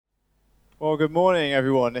Well, good morning,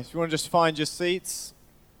 everyone. If you want to just find your seats,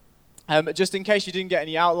 just in case you didn't get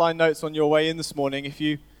any outline notes on your way in this morning, if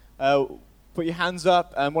you put your hands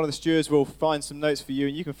up, one of the stewards will find some notes for you,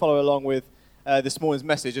 and you can follow along with this morning's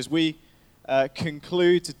message as we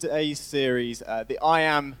conclude today's series, the I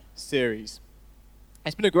Am series.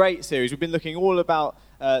 It's been a great series. We've been looking all about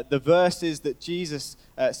the verses that Jesus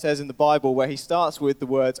says in the Bible, where he starts with the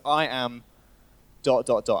words, I am, ...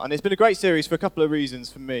 And it's been a great series for a couple of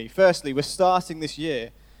reasons for me. Firstly, we're starting this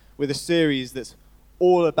year with a series that's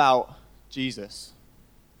all about Jesus.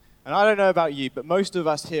 And I don't know about you, but most of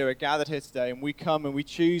us here are gathered here today, and we come and we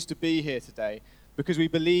choose to be here today because we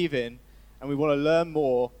believe in and we want to learn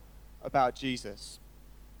more about Jesus.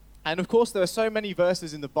 And of course, there are so many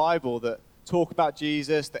verses in the Bible that talk about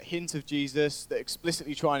Jesus, that hint of Jesus, that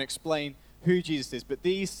explicitly try and explain who Jesus is. But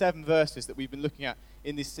these 7 verses that we've been looking at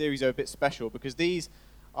in this series are a bit special because these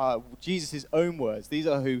are Jesus' own words. These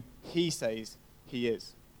are who he says he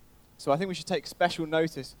is. So I think we should take special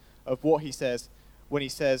notice of what he says when he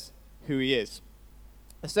says who he is.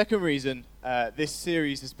 The second reason this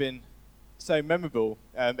series has been so memorable,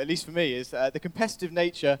 at least for me, is the competitive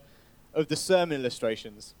nature of the sermon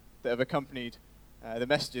illustrations that have accompanied the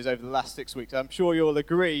messages over the last 6 weeks. I'm sure you'll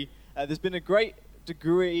agree there's been a great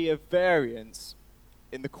degree of variance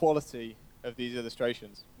in the quality of these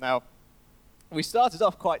illustrations. Now, we started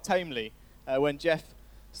off quite tamely when Jeff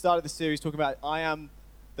started the series talking about I am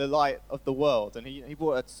the light of the world, and he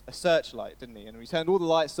brought a searchlight, didn't he? And we turned all the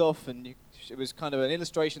lights off, and it was kind of an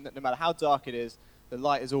illustration that no matter how dark it is, the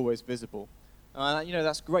light is always visible. And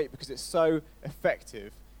that's great because it's so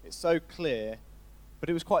effective, it's so clear, but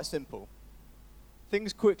it was quite simple.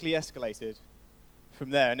 Things quickly escalated from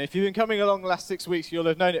there. And if you've been coming along the last 6 weeks, you'll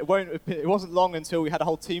have known it wasn't long until we had a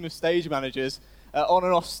whole team of stage managers on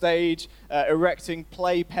and off stage, erecting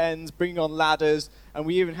playpens, bringing on ladders, and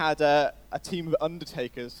we even had a team of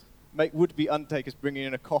undertakers, would-be undertakers, bringing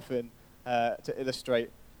in a coffin to illustrate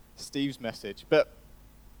Steve's message. But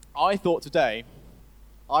I thought today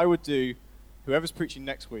I would do whoever's preaching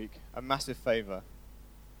next week a massive favor.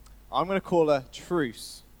 I'm going to call a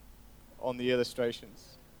truce on the illustrations.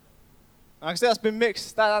 I can say that's been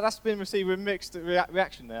mixed. That's been received with mixed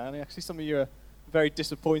reaction there. And actually, some of you are very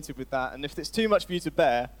disappointed with that. And if it's too much for you to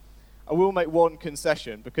bear, I will make one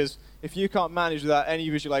concession, because if you can't manage without any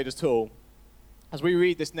visual aid at all, as we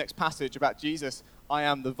read this next passage about Jesus, I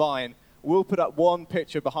am the vine, we'll put up one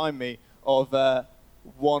picture behind me of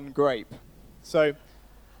one grape. So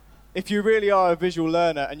if you really are a visual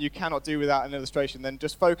learner and you cannot do without an illustration, then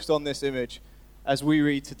just focus on this image as we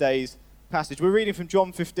read today's passage. We're reading from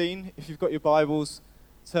John 15. If you've got your Bibles,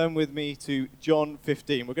 turn with me to John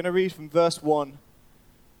 15. We're going to read from verse 1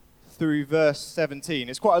 through verse 17.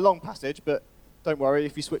 It's quite a long passage, but don't worry,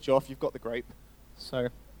 if you switch off, you've got the grape. So,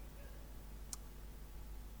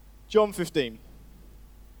 John 15.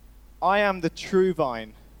 I am the true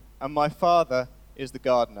vine, and my Father is the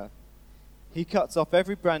gardener. He cuts off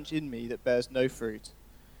every branch in me that bears no fruit,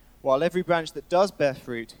 while every branch that does bear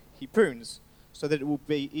fruit, he prunes, so that it will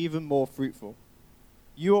be even more fruitful.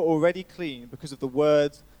 You are already clean because of the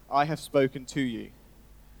words I have spoken to you.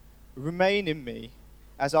 Remain in me,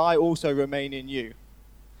 as I also remain in you.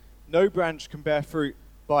 No branch can bear fruit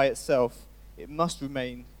by itself. It must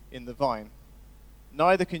remain in the vine.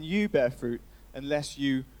 Neither can you bear fruit unless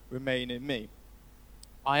you remain in me.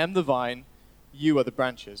 I am the vine, you are the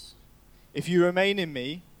branches. If you remain in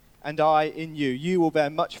me, and I in you, you will bear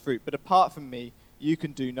much fruit, but apart from me, you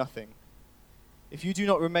can do nothing. If you do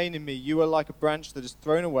not remain in me, you are like a branch that is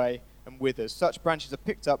thrown away and withers. Such branches are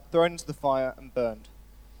picked up, thrown into the fire, and burned.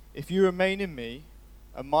 If you remain in me,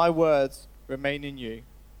 and my words remain in you,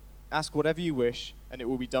 ask whatever you wish, and it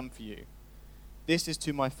will be done for you. This is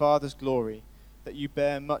to my Father's glory, that you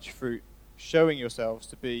bear much fruit, showing yourselves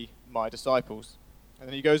to be my disciples. And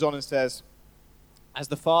then he goes on and says, as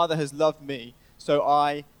the Father has loved me, so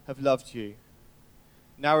I have loved you.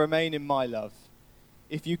 Now remain in my love.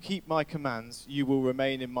 If you keep my commands, you will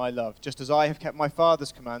remain in my love, just as I have kept my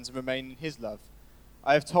Father's commands and remain in his love.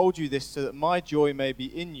 I have told you this so that my joy may be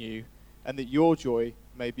in you, and that your joy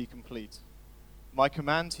may be complete. My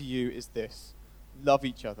command to you is this: love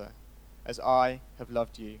each other, as I have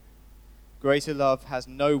loved you. Greater love has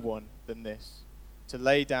no one than this, to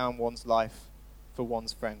lay down one's life for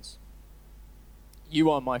one's friends.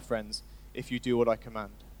 You are my friends, if you do what I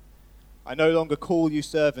command. I no longer call you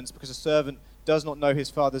servants, because a servant does not know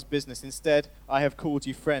his father's business. Instead, I have called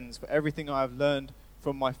you friends, for everything I have learned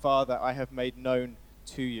from my Father I have made known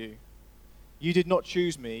to you. You did not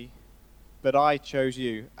choose me, but I chose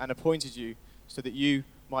you and appointed you so that you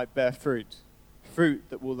might bear fruit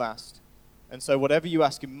that will last. And so whatever you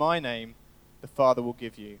ask in my name, the Father will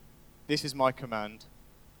give you. This is my command.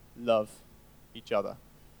 Love each other.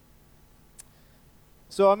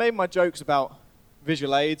 So I made my jokes about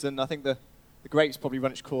visual aids, and I think the grape's probably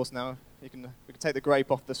run its course now. We can take the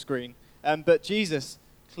grape off the screen. But Jesus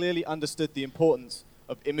clearly understood the importance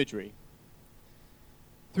of imagery.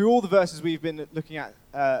 Through all the verses we've been looking at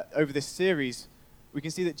over this series, we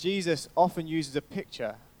can see that Jesus often uses a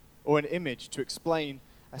picture or an image to explain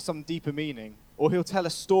some deeper meaning. Or he'll tell a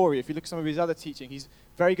story. If you look at some of his other teaching, he's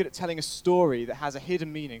very good at telling a story that has a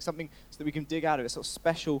hidden meaning, something so that we can dig out of it, a sort of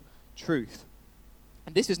special truth.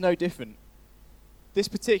 And this is no different. This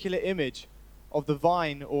particular image of the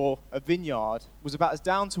vine or a vineyard was about as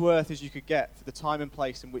down to earth as you could get for the time and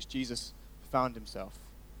place in which Jesus found himself.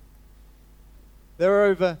 There are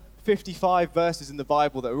over 55 verses in the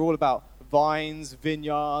Bible that are all about vines,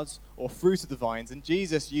 vineyards, or fruit of the vines, and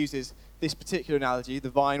Jesus uses this particular analogy, the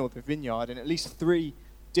vine or the vineyard, in at least 3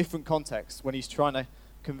 different contexts when he's trying to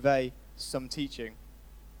convey some teaching.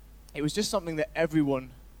 It was just something that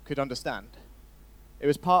everyone could understand. It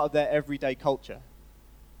was part of their everyday culture.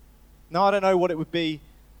 Now, I don't know what it would be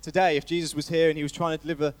today if Jesus was here and he was trying to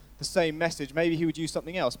deliver the same message. Maybe he would use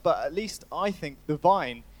something else, but at least I think the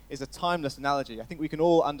vine is a timeless analogy. I think we can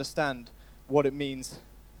all understand what it means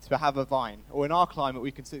to have a vine, or in our climate,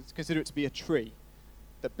 we consider it to be a tree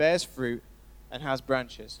that bears fruit and has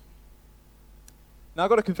branches. Now, I've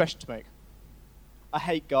got a confession to make. I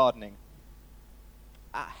hate gardening.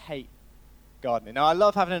 I hate gardening. Now, I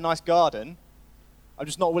love having a nice garden. I'm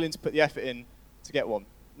just not willing to put the effort in to get one.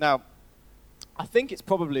 Now, I think it's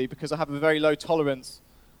probably because I have a very low tolerance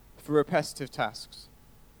for repetitive tasks.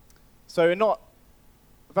 So in not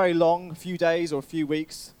very long, a few days or a few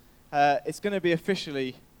weeks, it's going to be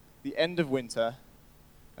officially the end of winter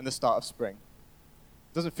and the start of spring.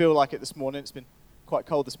 It doesn't feel like it this morning. It's been quite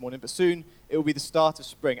cold this morning, but soon it will be the start of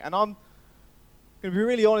spring. And I'm going to be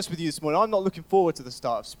really honest with you this morning. I'm not looking forward to the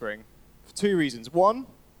start of spring for 2 reasons. 1,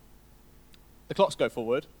 the clocks go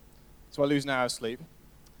forward, so I lose an hour's sleep.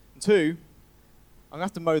 And 2, I'm going to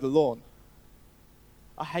have to mow the lawn.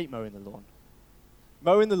 I hate mowing the lawn.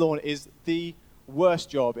 Mowing the lawn is the worst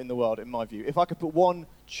job in the world, in my view. If I could put one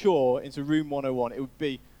chore into room 101, it would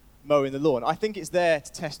be mowing the lawn. I think it's there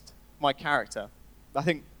to test my character. I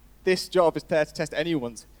think this job is there to test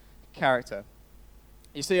anyone's character.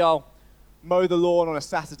 You see, I'll mow the lawn on a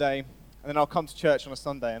Saturday, and then I'll come to church on a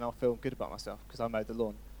Sunday, and I'll feel good about myself because I mowed the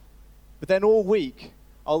lawn. But then all week,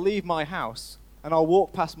 I'll leave my house, and I'll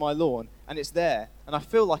walk past my lawn, and it's there, and I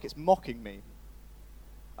feel like it's mocking me.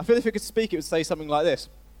 I feel if it could speak, it would say something like this: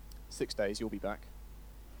 6 days, you'll be back.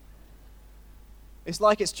 It's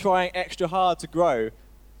like it's trying extra hard to grow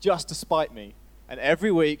just to spite me. And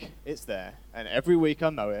every week, it's there. And every week, I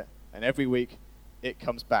mow it. And every week, it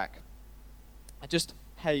comes back. I just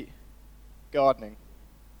hate gardening.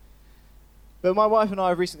 But my wife and I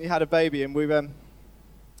have recently had a baby, and we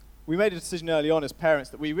made a decision early on as parents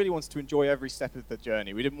that we really wanted to enjoy every step of the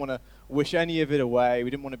journey. We didn't want to wish any of it away. We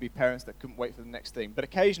didn't want to be parents that couldn't wait for the next thing. But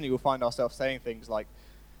occasionally, we'll find ourselves saying things like,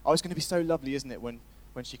 "Oh, it's going to be so lovely, isn't it, when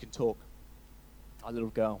she can talk, our little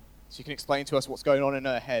girl. She can explain to us what's going on in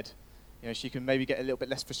her head. You know, she can maybe get a little bit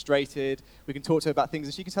less frustrated. We can talk to her about things,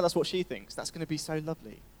 and she can tell us what she thinks. That's going to be so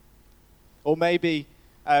lovely." Or maybe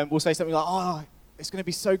we'll say something like, "Oh, it's going to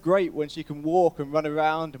be so great when she can walk and run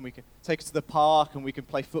around, and we can take her to the park, and we can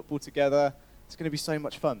play football together. It's going to be so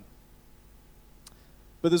much fun."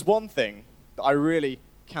 But there's one thing that I really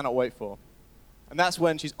cannot wait for, and that's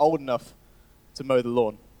when she's old enough to mow the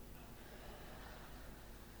lawn.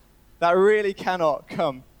 That really cannot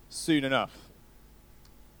come soon enough.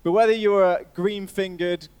 But whether you're a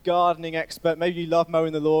green-fingered gardening expert, maybe you love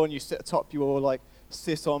mowing the lawn, you sit atop your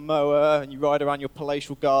sit-on mower, and you ride around your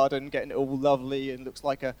palatial garden, getting it all lovely and looks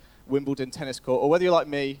like a Wimbledon tennis court, or whether you're like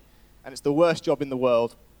me, and it's the worst job in the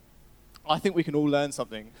world, I think we can all learn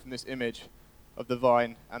something from this image of the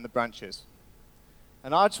vine and the branches.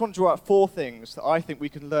 And I just want to draw out 4 things that I think we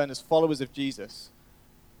can learn as followers of Jesus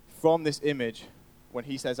from this image when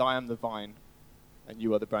he says, "I am the vine and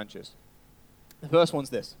you are the branches." The first one's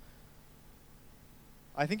this.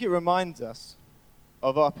 I think it reminds us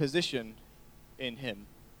of our position in him.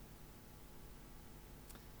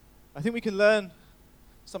 I think we can learn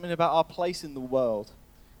something about our place in the world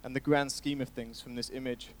and the grand scheme of things from this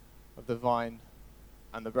image of the vine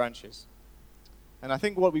and the branches. And I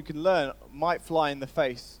think what we can learn might fly in the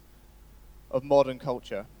face of modern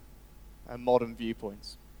culture and modern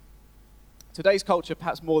viewpoints. Today's culture,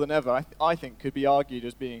 perhaps more than ever, I think could be argued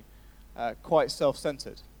as being quite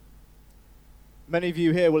self-centered. Many of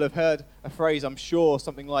you here will have heard a phrase, I'm sure,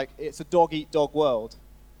 something like, "It's a dog-eat-dog world."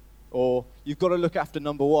 Or you've got to look after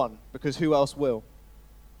number one, because who else will?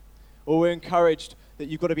 Or we're encouraged that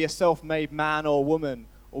you've got to be a self-made man or woman,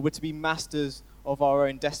 or we're to be masters of our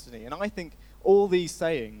own destiny. And I think all these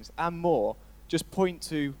sayings and more just point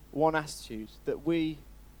to one attitude, that we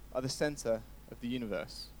are the center of the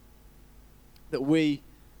universe. That we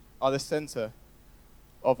are the center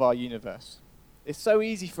of our universe. It's so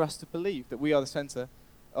easy for us to believe that we are the center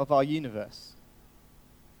of our universe.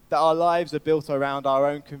 That our lives are built around our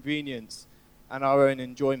own convenience and our own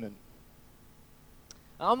enjoyment.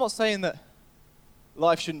 And I'm not saying that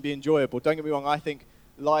life shouldn't be enjoyable. Don't get me wrong, I think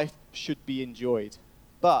life should be enjoyed.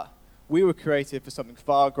 But we were created for something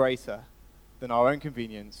far greater than our own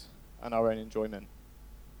convenience and our own enjoyment.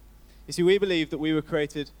 You see, we believe that we were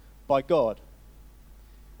created by God.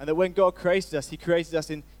 And that when God created us, he created us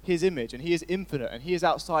in his image. And he is infinite, and he is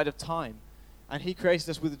outside of time. And he created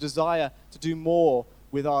us with a desire to do more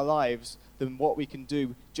with our lives than what we can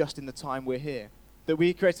do just in the time we're here. That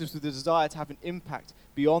we created us with a desire to have an impact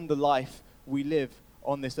beyond the life we live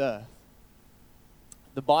on this earth.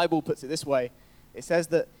 The Bible puts it this way. It says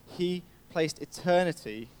that he placed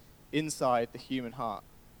eternity inside the human heart.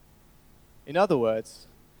 In other words,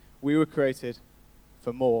 we were created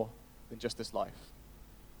for more than just this life.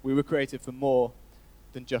 We were created for more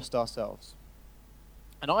than just ourselves.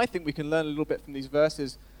 And I think we can learn a little bit from these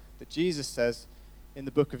verses that Jesus says in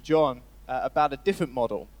the book of John about a different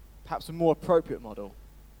model, perhaps a more appropriate model.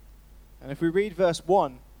 And if we read verse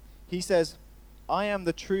 1, he says, I am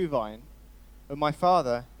the true vine, and my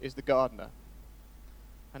Father is the gardener.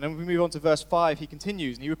 And then when we move on to verse 5, he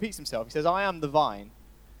continues and he repeats himself. He says, I am the vine,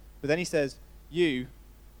 but then he says, you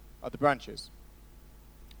are the branches.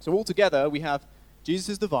 So altogether, we have Jesus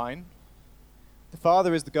is the vine, the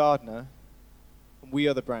Father is the gardener, and we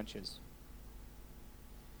are the branches.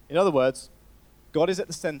 In other words, God is at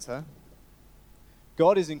the center,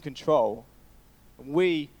 God is in control, and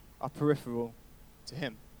we are peripheral to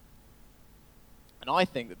him. And I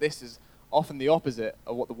think that this is often the opposite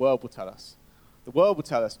of what the world will tell us. The world will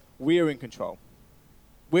tell us we're in control.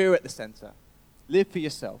 We're at the center. Live for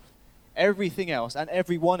yourself. Everything else and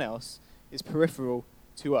everyone else is peripheral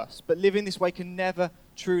to us. But living this way can never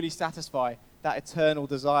truly satisfy that eternal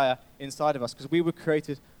desire inside of us, because we were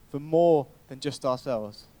created for more than just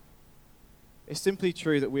ourselves. It's simply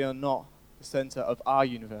true that we are not the center of our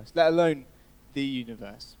universe, let alone the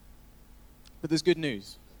universe. But there's good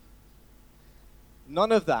news.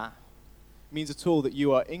 None of that means at all that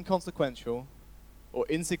you are inconsequential or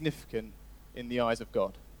insignificant in the eyes of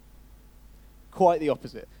God. Quite the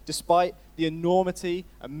opposite. Despite the enormity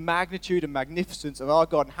and magnitude and magnificence of our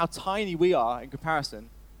God and how tiny we are in comparison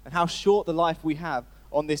and how short the life we have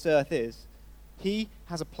on this earth is, he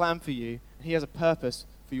has a plan for you and he has a purpose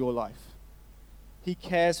for your life. He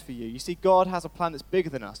cares for you. You see, God has a plan that's bigger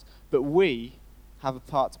than us, but we have a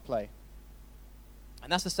part to play.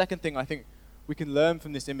 And that's the second thing I think we can learn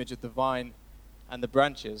from this image of the vine and the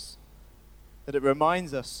branches, that it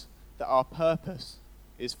reminds us that our purpose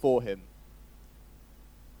is for him.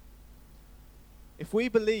 If we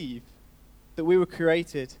believe that we were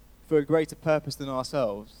created for a greater purpose than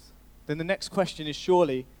ourselves, then the next question is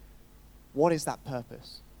surely, what is that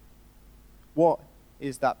purpose? What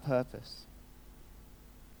is that purpose?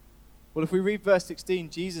 Well, if we read verse 16,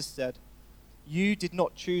 Jesus said, you did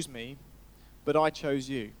not choose me, but I chose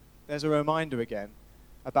you. There's a reminder again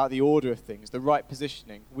about the order of things, the right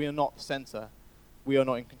positioning. We are not the center. We are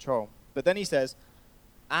not in control. But then he says,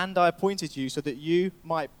 and I appointed you so that you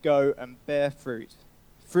might go and bear fruit,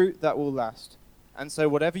 fruit that will last. And so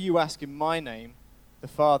whatever you ask in my name, the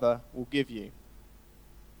Father will give you.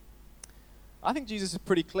 I think Jesus is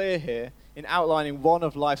pretty clear here in outlining one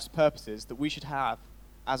of life's purposes that we should have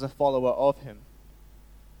as a follower of him.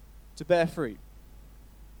 To bear fruit,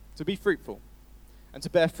 to be fruitful, and to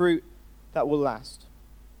bear fruit that will last.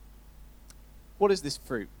 What is this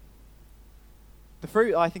fruit? The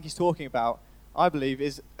fruit I think he's talking about, I believe,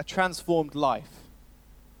 is a transformed life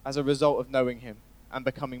as a result of knowing him and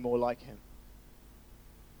becoming more like him.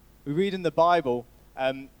 We read in the Bible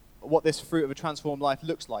what this fruit of a transformed life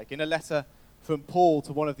looks like. In a letter from Paul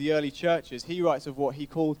to one of the early churches, he writes of what he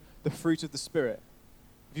called the fruit of the Spirit.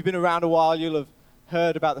 If you've been around a while, you'll have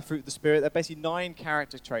heard about the fruit of the Spirit. They're basically 9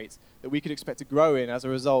 character traits that we could expect to grow in as a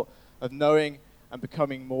result of knowing and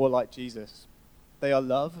becoming more like Jesus. They are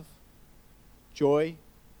love, joy,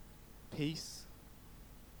 peace,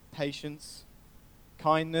 patience,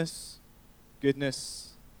 kindness,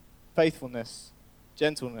 goodness, faithfulness,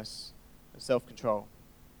 gentleness, and self-control.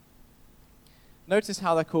 Notice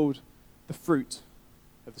how they're called the fruit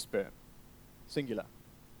of the Spirit, singular,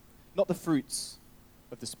 not the fruits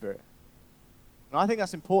of the Spirit. And I think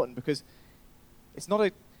that's important because it's not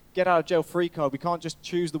a get out of jail free card. We can't just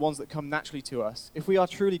choose the ones that come naturally to us. If we are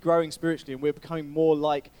truly growing spiritually and we're becoming more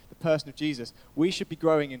like the person of Jesus, we should be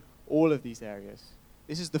growing in all of these areas.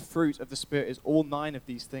 This is the fruit of the Spirit, is all 9 of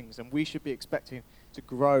these things, and we should be expecting to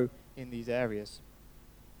grow in these areas.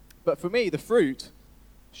 But for me, the fruit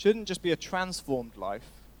shouldn't just be a transformed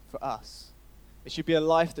life for us. It should be a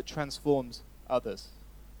life that transforms others.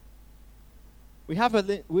 We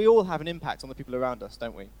all have an impact on the people around us,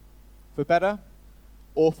 don't we? For better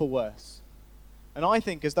or for worse. And I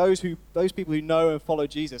think as those people who know and follow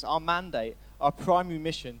Jesus, our mandate, our primary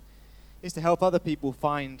mission is to help other people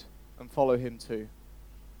find and follow him too.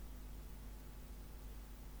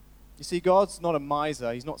 You see, God's not a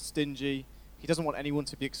miser. He's not stingy. He doesn't want anyone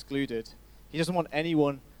to be excluded. He doesn't want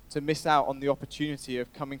anyone to miss out on the opportunity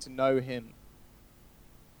of coming to know him.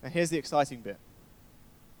 And here's the exciting bit.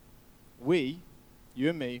 We, you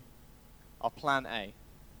and me, are plan A.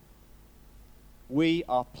 We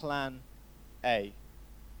are plan A.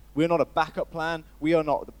 We're not a backup plan. We are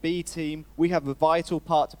not the B team. We have a vital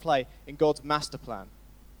part to play in God's master plan.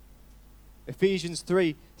 Ephesians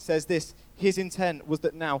 3 says this: his intent was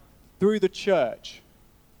that now, through the church,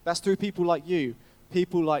 that's through people like you,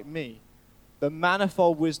 people like me, the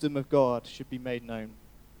manifold wisdom of God should be made known.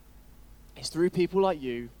 It's through people like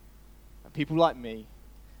you and people like me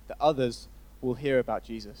that others will hear about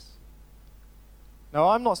Jesus. Now,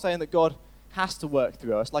 I'm not saying that God has to work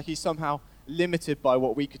through us, like he's somehow limited by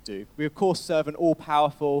what we could do. We, of course, serve an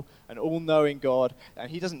all-powerful and all-knowing God, and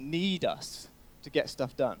he doesn't need us to get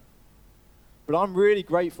stuff done. But I'm really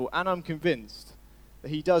grateful, and I'm convinced that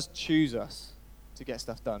he does choose us to get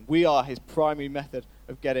stuff done. We are his primary method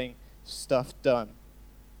of getting stuff done.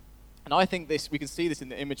 And I think we can see this in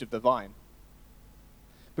the image of the vine.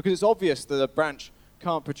 Because it's obvious that a branch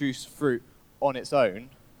can't produce fruit on its own.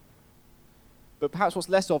 But perhaps what's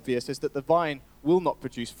less obvious is that the vine will not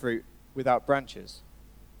produce fruit without branches.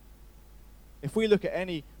 If we look at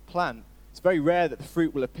any plant, it's very rare that the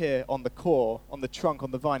fruit will appear on the core, on the trunk, on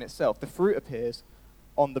the vine itself. The fruit appears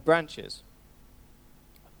on the branches.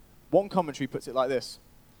 One commentary puts it like this: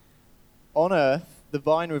 on earth, the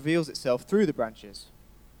vine reveals itself through the branches,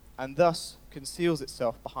 and thus conceals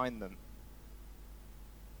itself behind them.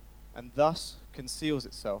 And thus conceals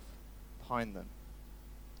itself behind them.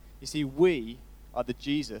 You see, we are the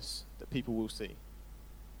Jesus that people will see.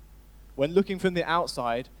 When looking from the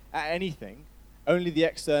outside at anything, only the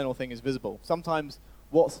external thing is visible. Sometimes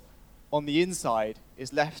what's on the inside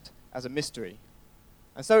is left as a mystery.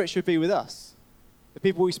 And so it should be with us. The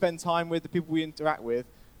people we spend time with, the people we interact with,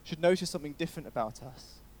 should notice something different about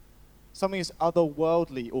us. Something that's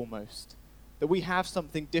otherworldly almost. That we have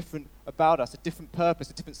something different about us, a different purpose,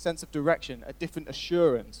 a different sense of direction, a different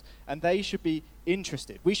assurance. And they should be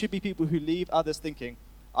interested. We should be people who leave others thinking,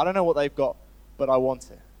 I don't know what they've got, but I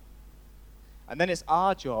want it. And then it's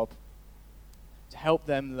our job to help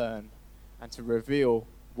them learn and to reveal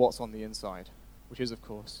what's on the inside, which is, of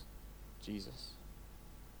course, Jesus.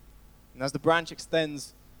 And as the branch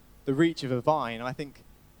extends the reach of a vine, I think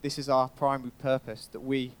this is our primary purpose, that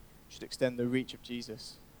we should extend the reach of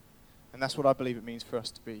Jesus. And that's what I believe it means for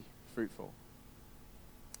us to be fruitful.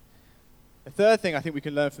 The third thing I think we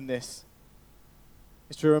can learn from this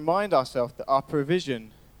is to remind ourselves that our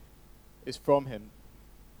provision is from him.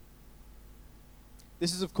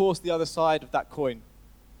 This is, of course, the other side of that coin.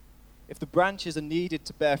 If the branches are needed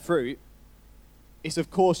to bear fruit, it's of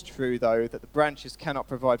course true, though, that the branches cannot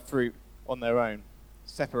provide fruit on their own,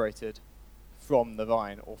 separated from the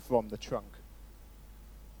vine or from the trunk.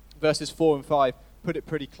 Verses 4 and 5 put it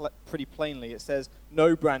pretty plainly. It says,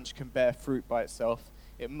 no branch can bear fruit by itself.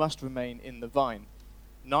 It must remain in the vine.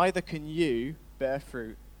 Neither can you bear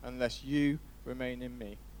fruit unless you remain in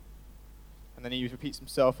me. And then he repeats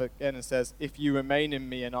himself again and says, if you remain in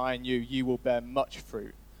me and I in you, you will bear much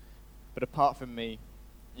fruit. But apart from me,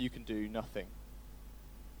 you can do nothing.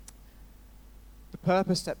 The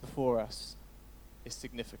purpose set before us is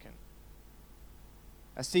significant.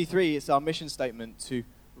 At C3, it's our mission statement to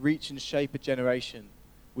reach and shape a generation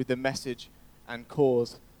with the message and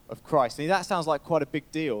cause of Christ. And that sounds like quite a big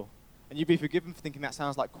deal. And you'd be forgiven for thinking that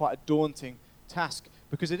sounds like quite a daunting task,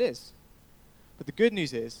 because it is. But the good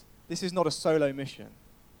news is, this is not a solo mission.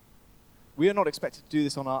 We are not expected to do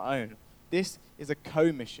this on our own. This is a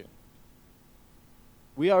co-mission.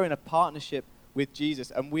 We are in a partnership with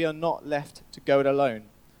Jesus, and we are not left to go it alone.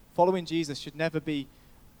 Following Jesus should never be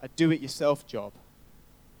a do-it-yourself job.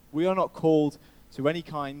 We are not called to any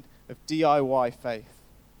kind of DIY faith.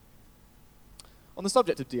 On the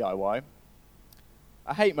subject of DIY,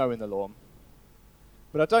 I hate mowing the lawn,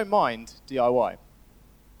 but I don't mind DIY.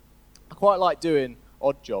 I quite like doing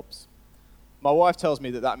odd jobs. My wife tells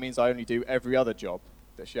me that means I only do every other job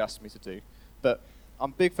that she asks me to do. But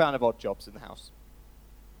I'm a big fan of odd jobs in the house.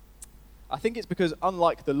 I think it's because,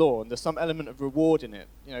 unlike the lawn, there's some element of reward in it.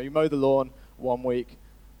 You know, you mow the lawn one week,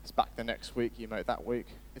 it's back the next week, you mow it that week,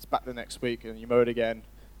 it's back the next week, and you mow it again.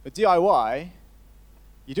 But DIY,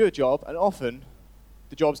 you do a job, and often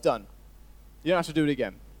the job's done. You don't have to do it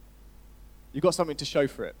again. You've got something to show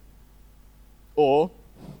for it. Or,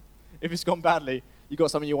 if it's gone badly, you've got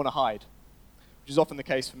something you want to hide, which is often the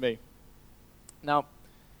case for me. Now,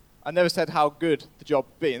 I never said how good the job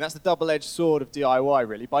would be, and that's the double-edged sword of DIY,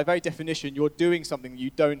 really. By very definition, you're doing something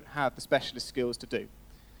you don't have the specialist skills to do.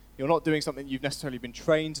 You're not doing something you've necessarily been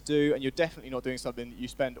trained to do, and you're definitely not doing something that you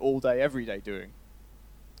spend all day, every day doing.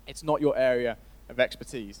 It's not your area of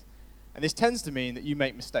expertise. And this tends to mean that you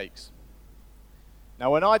make mistakes.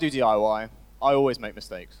 Now, when I do DIY, I always make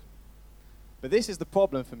mistakes. But this is the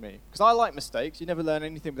problem for me, because I like mistakes. You never learn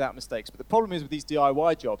anything without mistakes. But the problem is with these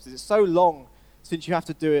DIY jobs is it's so long since you have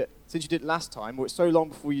to do it, since you did it last time, or it's so long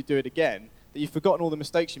before you do it again, that you've forgotten all the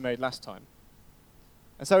mistakes you made last time.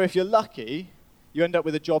 And so if you're lucky, you end up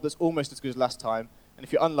with a job that's almost as good as last time, and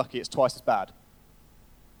if you're unlucky, it's twice as bad.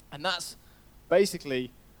 And that's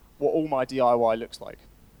basically what all my DIY looks like.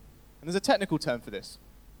 And there's a technical term for this.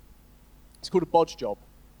 It's called a bodge job.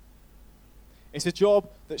 It's a job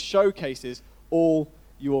that showcases all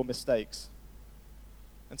your mistakes.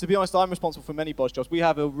 And to be honest, I'm responsible for many bodge jobs. We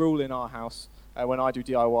have a rule in our house when I do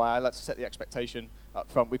DIY. I like to set the expectation up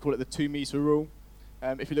front. We call it the 2-meter rule.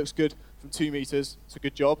 If it looks good from 2 meters, it's a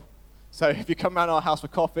good job. So if you come around our house for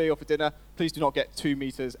coffee or for dinner, please do not get 2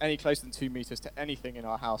 meters, any closer than 2 meters to anything in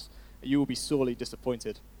our house. You will be sorely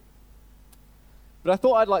disappointed. But I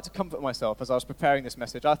thought I'd like to comfort myself as I was preparing this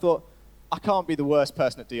message. I thought, I can't be the worst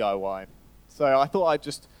person at DIY. So I thought I'd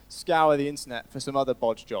just scour the internet for some other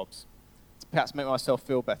bodge jobs to perhaps make myself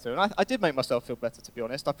feel better. And I did make myself feel better, to be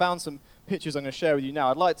honest. I found some pictures I'm going to share with you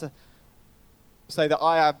now. I'd like to say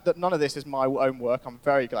that none of this is my own work, I'm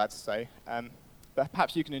very glad to say. But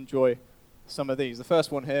perhaps you can enjoy some of these. The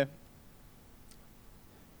first one here.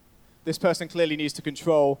 This person clearly needs to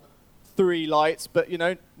control 3 lights, but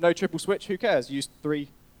no triple switch, who cares? Use 3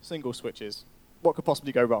 single switches. What could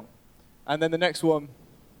possibly go wrong? And then the next one.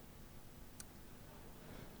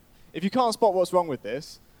 If you can't spot what's wrong with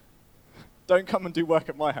this, don't come and do work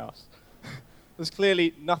at my house. There's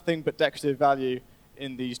clearly nothing but decorative value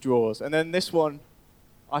in these drawers. And then this one,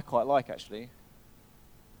 I quite like, actually.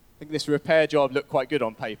 I think this repair job looked quite good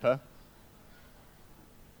on paper.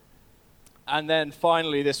 And then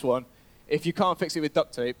finally this one, if you can't fix it with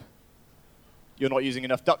duct tape, you're not using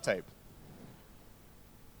enough duct tape.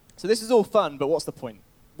 So this is all fun, but what's the point?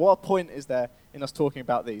 What point is there in us talking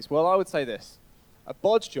about these? Well, I would say this. A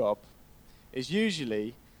bodge job is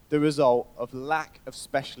usually the result of lack of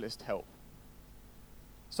specialist help.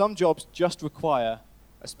 Some jobs just require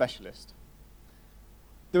a specialist.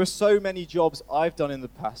 There are so many jobs I've done in the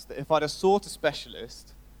past that if I'd have sought a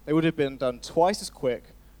specialist, they would have been done twice as quick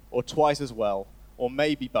or twice as well, or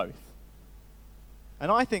maybe both.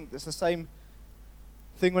 And I think that's the same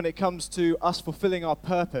thing when it comes to us fulfilling our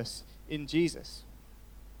purpose in Jesus.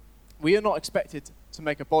 We are not expected to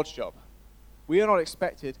make a bodge job. We are not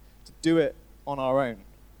expected to do it on our own.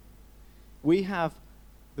 We have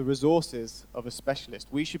the resources of a specialist.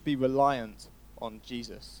 We should be reliant on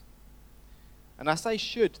Jesus. And I say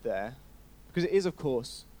should there because it is, of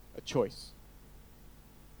course, a choice.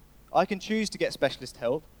 I can choose to get specialist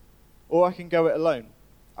help, or I can go it alone.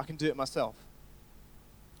 I can do it myself.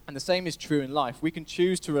 And the same is true in life. We can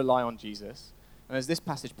choose to rely on Jesus, and as this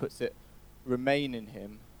passage puts it, remain in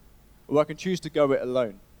him, or I can choose to go it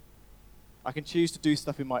alone. I can choose to do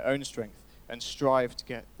stuff in my own strength and strive to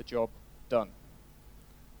get the job done.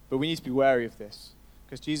 But we need to be wary of this,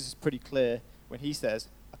 because Jesus is pretty clear when he says,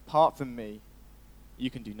 apart from me, you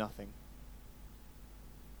can do nothing.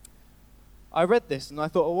 I read this and I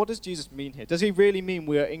thought, well, what does Jesus mean here? Does he really mean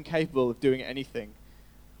we are incapable of doing anything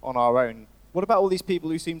on our own? What about all these people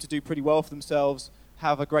who seem to do pretty well for themselves,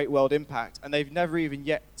 have a great world impact, and they've never even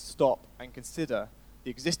yet stopped and consider the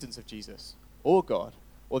existence of Jesus or God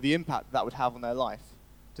or the impact that would have on their life?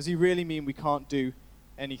 Does he really mean we can't do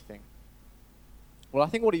anything? Well, I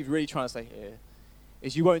think what he's really trying to say here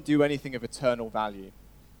is you won't do anything of eternal value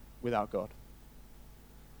without God.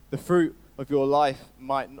 The fruit of your life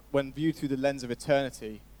might, when viewed through the lens of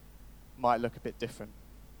eternity, might look a bit different.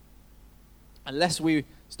 Unless we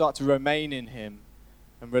start to remain in him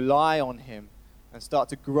and rely on him and start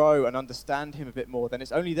to grow and understand him a bit more, then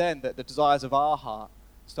it's only then that the desires of our heart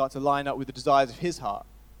start to line up with the desires of his heart.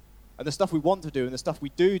 And the stuff we want to do and the stuff we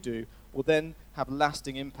do will then have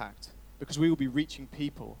lasting impact because we will be reaching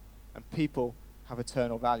people, and people have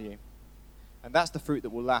eternal value. And that's the fruit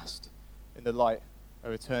that will last in the light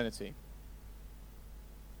of eternity.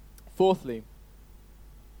 Fourthly,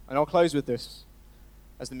 and I'll close with this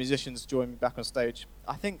as the musicians join me back on stage,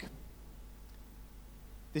 I think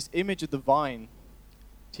this image of the vine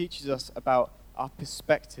teaches us about our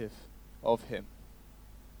perspective of him,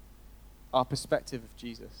 our perspective of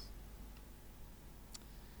Jesus.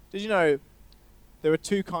 Did you know there are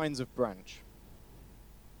two kinds of branch?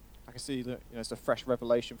 I can see that it's a fresh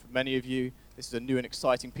revelation for many of you. This is a new and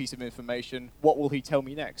exciting piece of information. What will he tell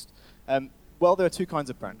me next? Well, there are two kinds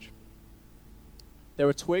of branch. There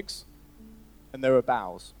are twigs and there are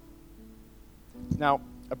boughs. Now,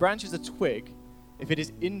 a branch is a twig if it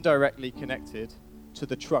is indirectly connected to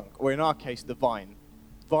the trunk, or in our case, the vine,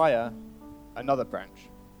 via another branch.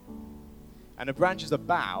 And a branch is a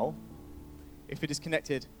bough if it is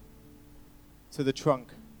connected to the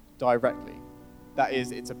trunk directly. That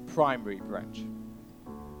is, it's a primary branch.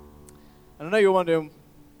 And I know you're wondering,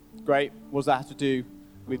 great, what does that have to do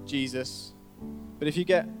with Jesus? But if you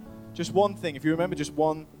get just one thing, if you remember just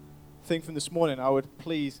one thing from this morning, I would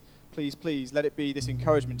please let it be this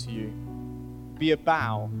encouragement to you. Be a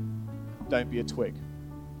bough, don't be a twig.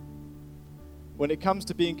 When it comes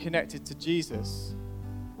to being connected to Jesus,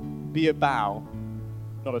 be a bough,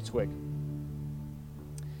 not a twig.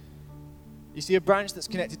 You see, a branch that's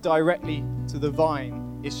connected directly to the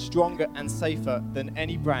vine is stronger and safer than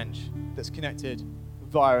any branch that's connected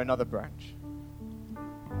via another branch.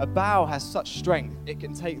 A bough has such strength, it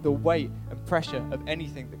can take the weight and pressure of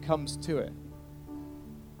anything that comes to it.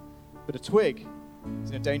 But a twig is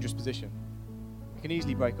in a dangerous position. It can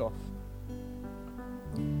easily break off.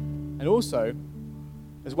 And also,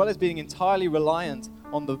 as well as being entirely reliant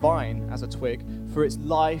on the vine as a twig for its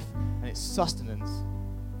life and its sustenance,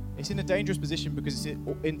 it's in a dangerous position because it's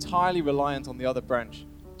entirely reliant on the other branch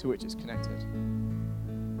to which it's connected.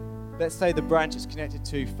 Let's say the branch it's connected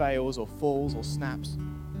to fails or falls or snaps.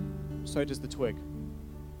 So does the twig.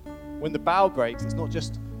 When the bough breaks, it's not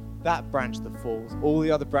just that branch that falls. All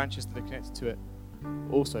the other branches that are connected to it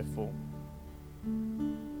also fall.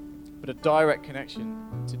 But a direct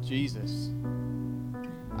connection to Jesus,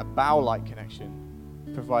 a bough-like connection,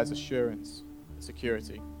 provides assurance and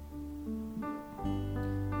security.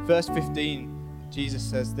 Verse 15, Jesus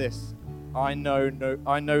says this, I no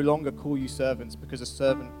longer call you servants because a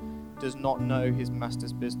servant does not know his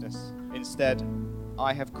master's business. Instead,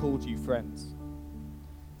 I have called you friends.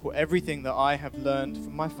 For everything that I have learned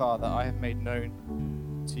from my Father, I have made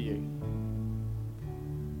known to you.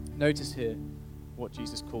 Notice here what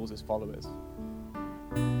Jesus calls his followers.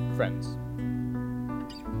 Friends.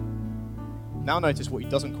 Now notice what he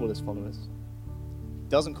doesn't call his followers. He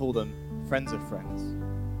doesn't call them friends of friends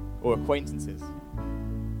or acquaintances.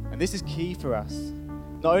 And this is key for us,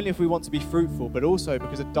 not only if we want to be fruitful, but also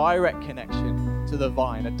because a direct connection to the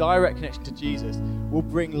vine, a direct connection to Jesus, will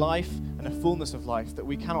bring life and a fullness of life that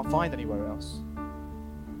we cannot find anywhere else.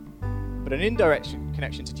 But an indirect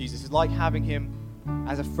connection to Jesus is like having him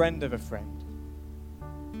as a friend of a friend.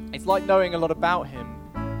 It's like knowing a lot about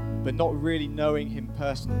him, but not really knowing him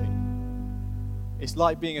personally. It's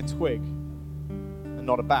like being a twig and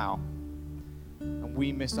not a bough. And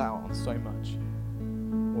we miss out on so much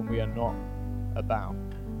when we are not a bough.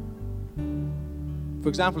 For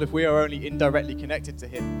example, if we are only indirectly connected to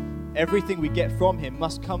him, everything we get from him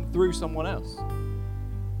must come through someone else.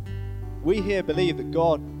 We here believe that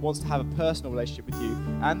God wants to have a personal relationship with you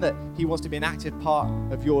and that he wants to be an active part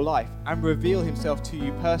of your life and reveal himself to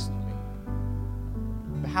you personally.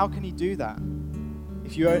 But how can he do that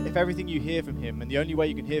if everything you hear from him, and the only way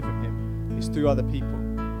you can hear from him, is through other people?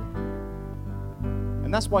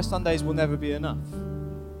 And that's why Sundays will never be enough.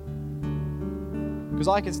 Because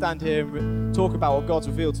I can stand here and talk about what God's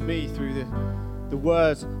revealed to me through the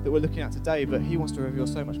words that we're looking at today, but he wants to reveal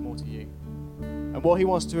so much more to you. And what he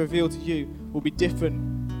wants to reveal to you will be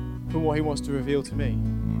different from what he wants to reveal to me.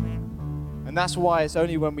 And that's why it's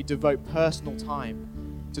only when we devote personal time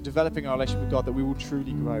to developing our relationship with God that we will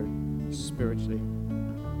truly grow spiritually.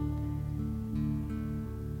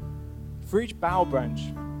 For each bough branch,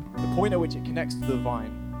 the point at which it connects to the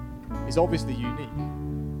vine is obviously unique.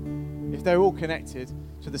 If they're all connected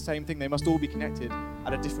to the same thing, they must all be connected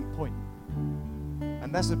at a different point.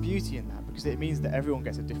 And there's a beauty in that because it means that everyone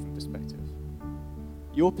gets a different perspective.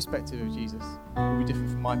 Your perspective of Jesus will be different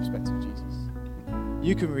from my perspective of Jesus.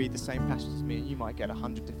 You can read the same passage as me and you might get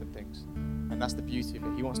 100 different things. And that's the beauty of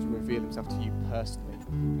it. He wants to reveal himself to you personally.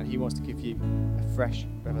 And he wants to give you a fresh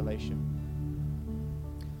revelation.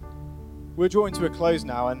 we're drawing to a close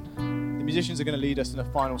now, and the musicians are going to lead us in a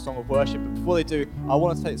final song of worship. But before they do, I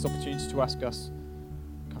want to take this opportunity to ask us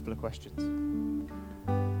a couple of questions.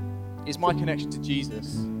 Is my connection to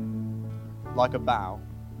Jesus like a bough,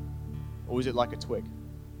 or is it like a twig?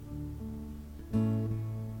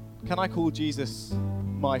 Can I call Jesus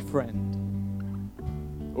my friend,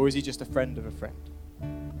 or is he just a friend of a friend?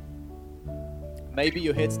 Maybe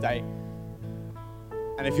you're here today,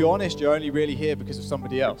 and if you're honest, you're only really here because of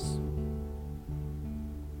somebody else.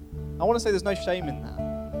 I want to say there's no shame in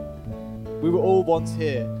that. We were all once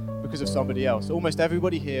here because of somebody else. Almost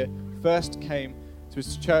everybody here first came to a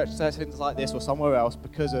church settings like this or somewhere else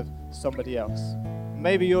because of somebody else.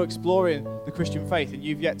 Maybe you're exploring the Christian faith and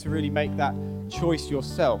you've yet to really make that choice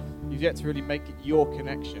yourself. You've yet to really make it your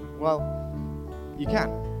connection. Well, you can.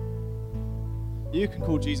 You can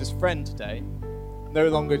call Jesus friend today, no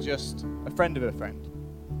longer just a friend of a friend.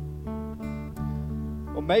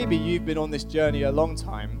 Or maybe you've been on this journey a long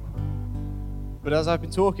time, but as I've been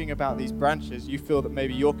talking about these branches, you feel that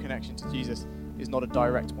maybe your connection to Jesus is not a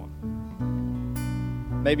direct one.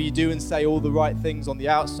 Maybe you do and say all the right things on the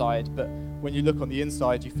outside, but when you look on the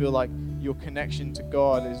inside, you feel like your connection to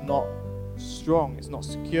God is not strong, it's not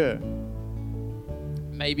secure.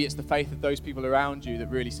 Maybe it's the faith of those people around you that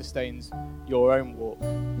really sustains your own walk.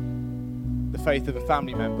 The faith of a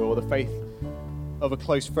family member or the faith of a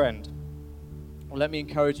close friend. Well, let me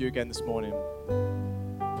encourage you again this morning.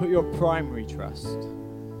 Put your primary trust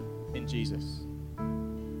in Jesus.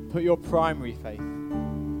 Put your primary faith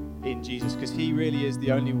in Jesus, because he really is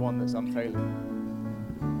the only one that's unfailing.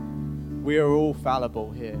 We are all fallible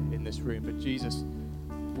here in this room, but Jesus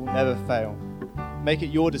will never fail. Make it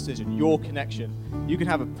your decision, your connection. You can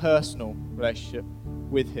have a personal relationship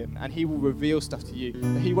with him, and he will reveal stuff to you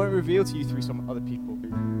that he won't reveal to you through some other people.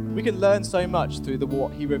 We can learn so much through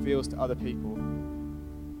what he reveals to other people.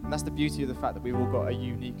 And that's the beauty of the fact that we've all got a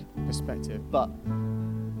unique perspective. But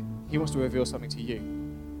he wants to reveal something to you,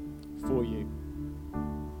 for you.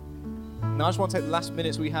 Now I just want to take the last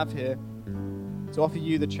minutes we have here to offer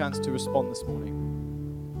you the chance to respond this morning.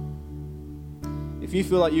 If you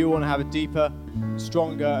feel like you want to have a deeper,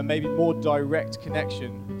 stronger, and maybe more direct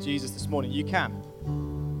connection with Jesus this morning, you can.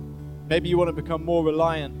 Maybe you want to become more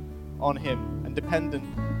reliant on him and dependent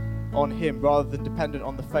on him rather than dependent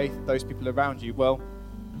on the faith of those people around you. Well,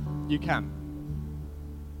 you can.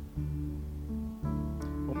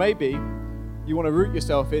 Or maybe you want to root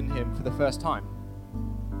yourself in him for the first time.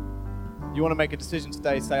 You want to make a decision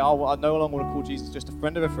today to say, oh, I no longer want to call Jesus just a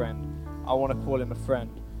friend of a friend. I want to call him a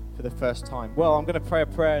friend for the first time. Well, I'm going to pray a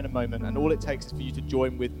prayer in a moment, and all it takes is for you to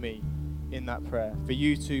join with me in that prayer, for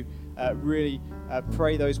you to really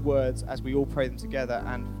pray those words as we all pray them together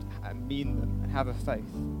and mean them and have a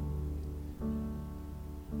faith.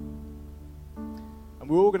 And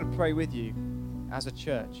we're all going to pray with you as a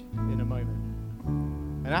church in a moment.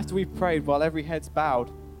 And after we've prayed, while every head's bowed,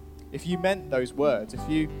 if you meant those words, if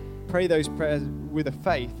you pray those prayers with a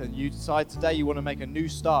faith and you decide today you want to make a new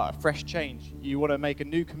start, a fresh change, you want to make a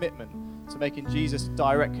new commitment to making Jesus a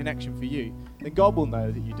direct connection for you, then God will know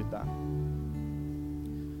that you did that.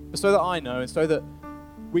 But so that I know, and so that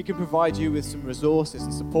we can provide you with some resources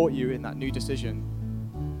and support you in that new decision,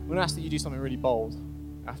 I'm going to ask that you do something really bold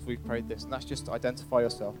after we've prayed this, and that's just to identify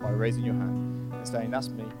yourself by raising your hand and saying, that's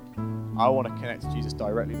me. I want to connect to Jesus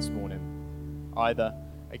directly this morning, either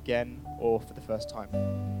again or for the first time.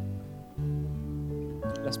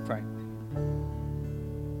 Let's pray.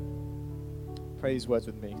 Pray these words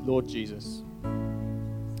with me. Lord Jesus,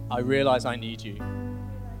 I realize I need you.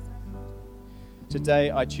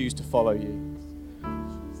 Today I choose to follow you,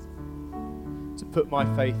 to put my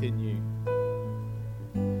faith in you,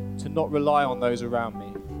 to not rely on those around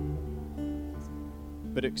me,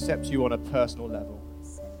 but accept you on a personal level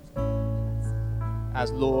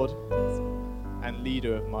as Lord and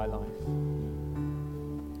leader of my life.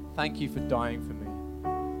 Thank you for dying for me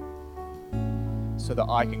so that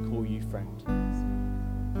I can call you friend.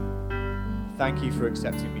 Thank you for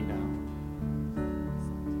accepting me now.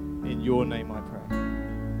 In your name I pray.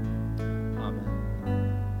 Amen.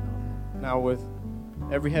 Now with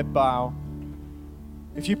every head bow,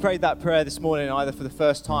 if you prayed that prayer this morning either for the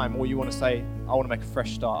first time or you want to say, I want to make a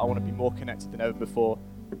fresh start, I want to be more connected than ever before,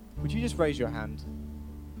 would you just raise your hand?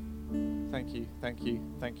 Thank you, thank you,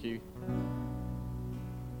 thank you.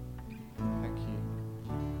 Thank you.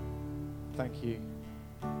 Thank you.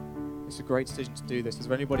 It's a great decision to do this. Is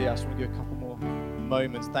there anybody else? I want to give a couple more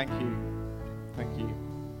moments. Thank you. Thank you.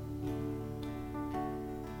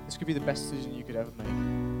 This could be the best decision you could ever make,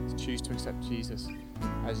 to choose to accept Jesus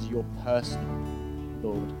as your personal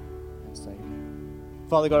Lord and Savior.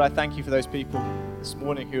 Father God, I thank you for those people this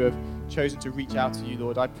morning who have chosen to reach out to you,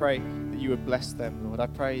 Lord. I pray that you would bless them, Lord. I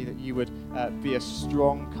pray that you would be a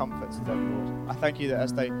strong comfort to them, Lord. I thank you that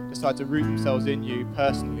as they decide to root themselves in you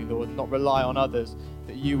personally, Lord, and not rely on others,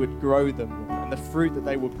 that you would grow them, Lord, and the fruit that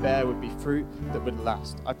they would bear would be fruit that would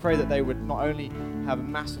last. I pray that they would not only have a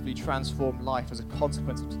massively transformed life as a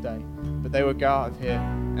consequence of today, but they would go out of here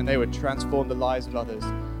and they would transform the lives of others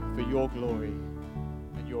for your glory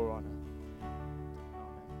and your honor.